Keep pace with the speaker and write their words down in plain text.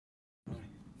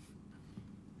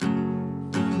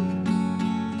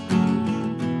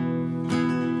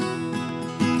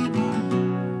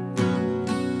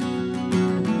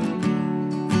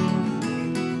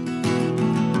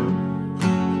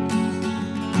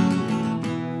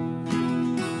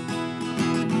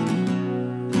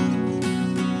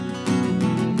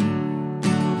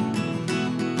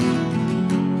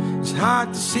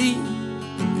hard to see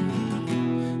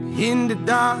in the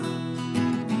dark,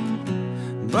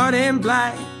 but in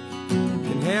black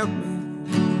can help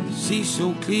me see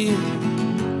so clear.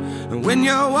 And when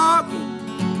you're walking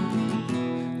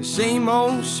the same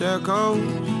old circles,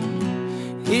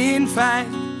 in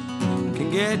fact can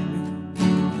get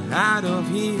me out of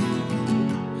here.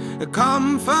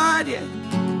 Comfort you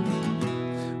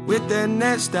with the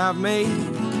nest I've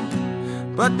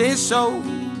made, but there's so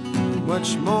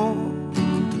much more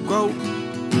to grow.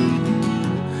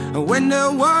 And when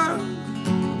the world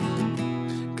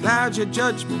clouds your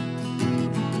judgment,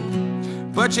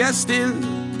 but you still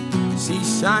see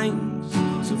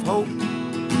signs of hope,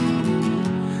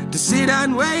 to sit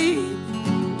and wait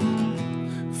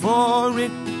for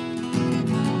it.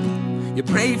 You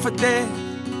pray for death,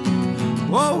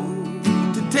 oh,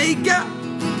 to take you.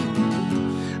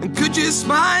 And could you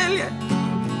smile yet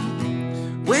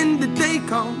when the day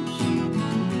comes?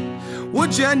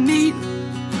 What you need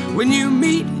when you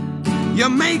meet your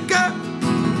maker?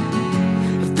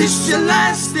 If this your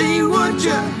last day, would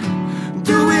you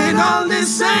do it all the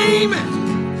same?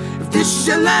 If this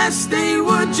your last day,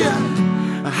 would you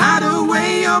hide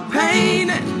away your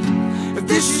pain? If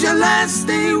this your last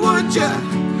day, would you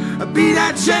be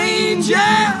that change?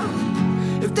 Yeah.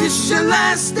 If this your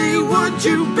last day, would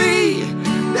you be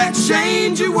that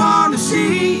change you wanna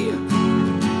see?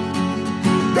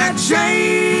 That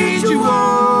change you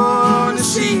wanna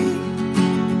see.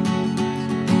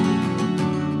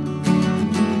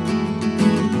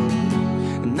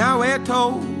 And now we're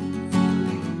told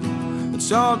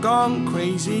it's all gone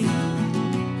crazy,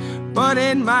 but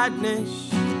in madness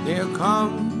there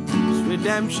comes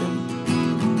redemption.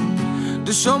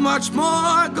 There's so much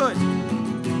more good,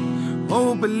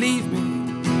 oh believe me.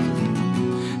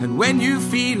 And when you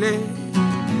feel it,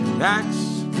 that's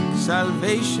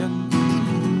salvation.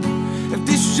 If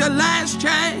this is your last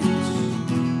chance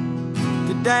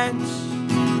to dance,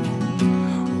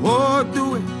 oh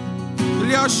do it till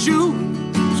your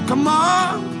shoes come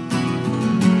on.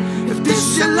 If this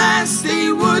is your last day,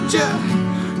 would you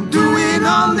do it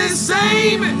all the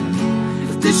same?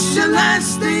 If this is your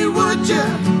last day, would you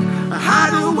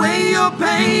hide away your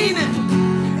pain?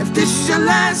 If this is your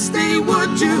last day,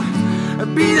 would you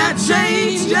be that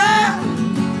change? Yeah.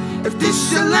 If this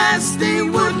is your last day,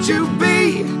 would you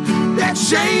be that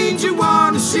change you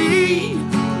wanna see?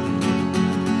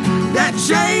 That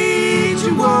change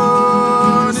you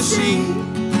wanna see.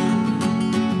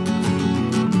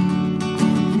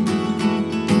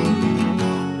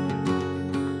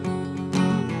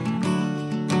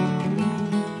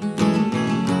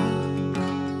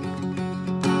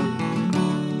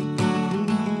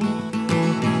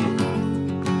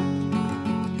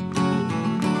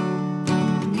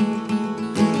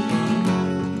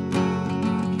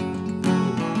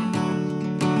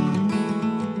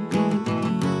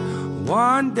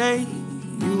 One day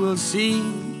you will see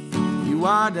you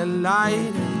are the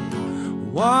light.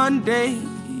 One day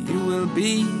you will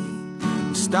be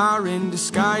a star in the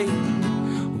sky.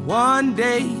 One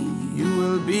day you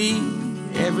will be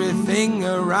everything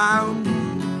around.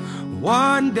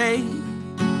 One day,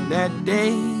 that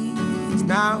day is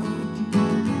now.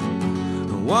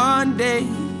 One day,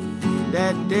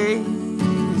 that day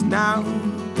is now.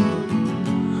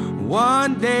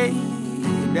 One day,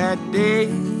 that day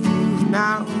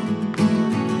now.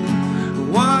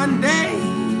 One day,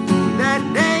 that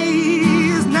day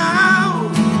is now.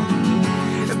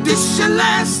 If this is your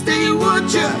last day,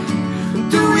 would you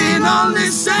do it all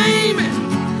the same?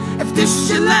 If this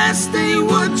is your last day,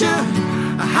 would you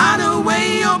hide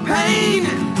away your pain?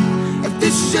 If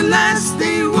this is your last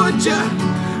day, would you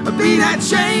be that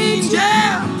change?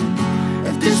 Yeah.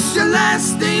 If this is your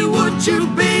last day, would you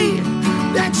be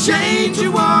that change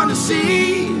you wanna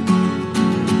see?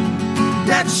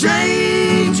 That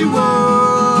change you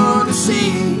wanna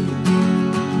see.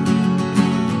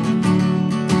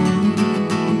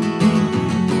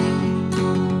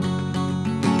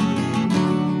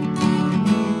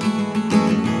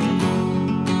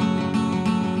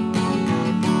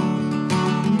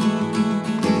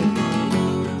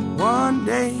 One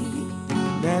day,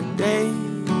 that day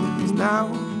is now.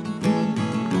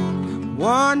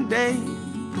 One day,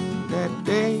 that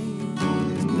day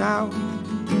is now.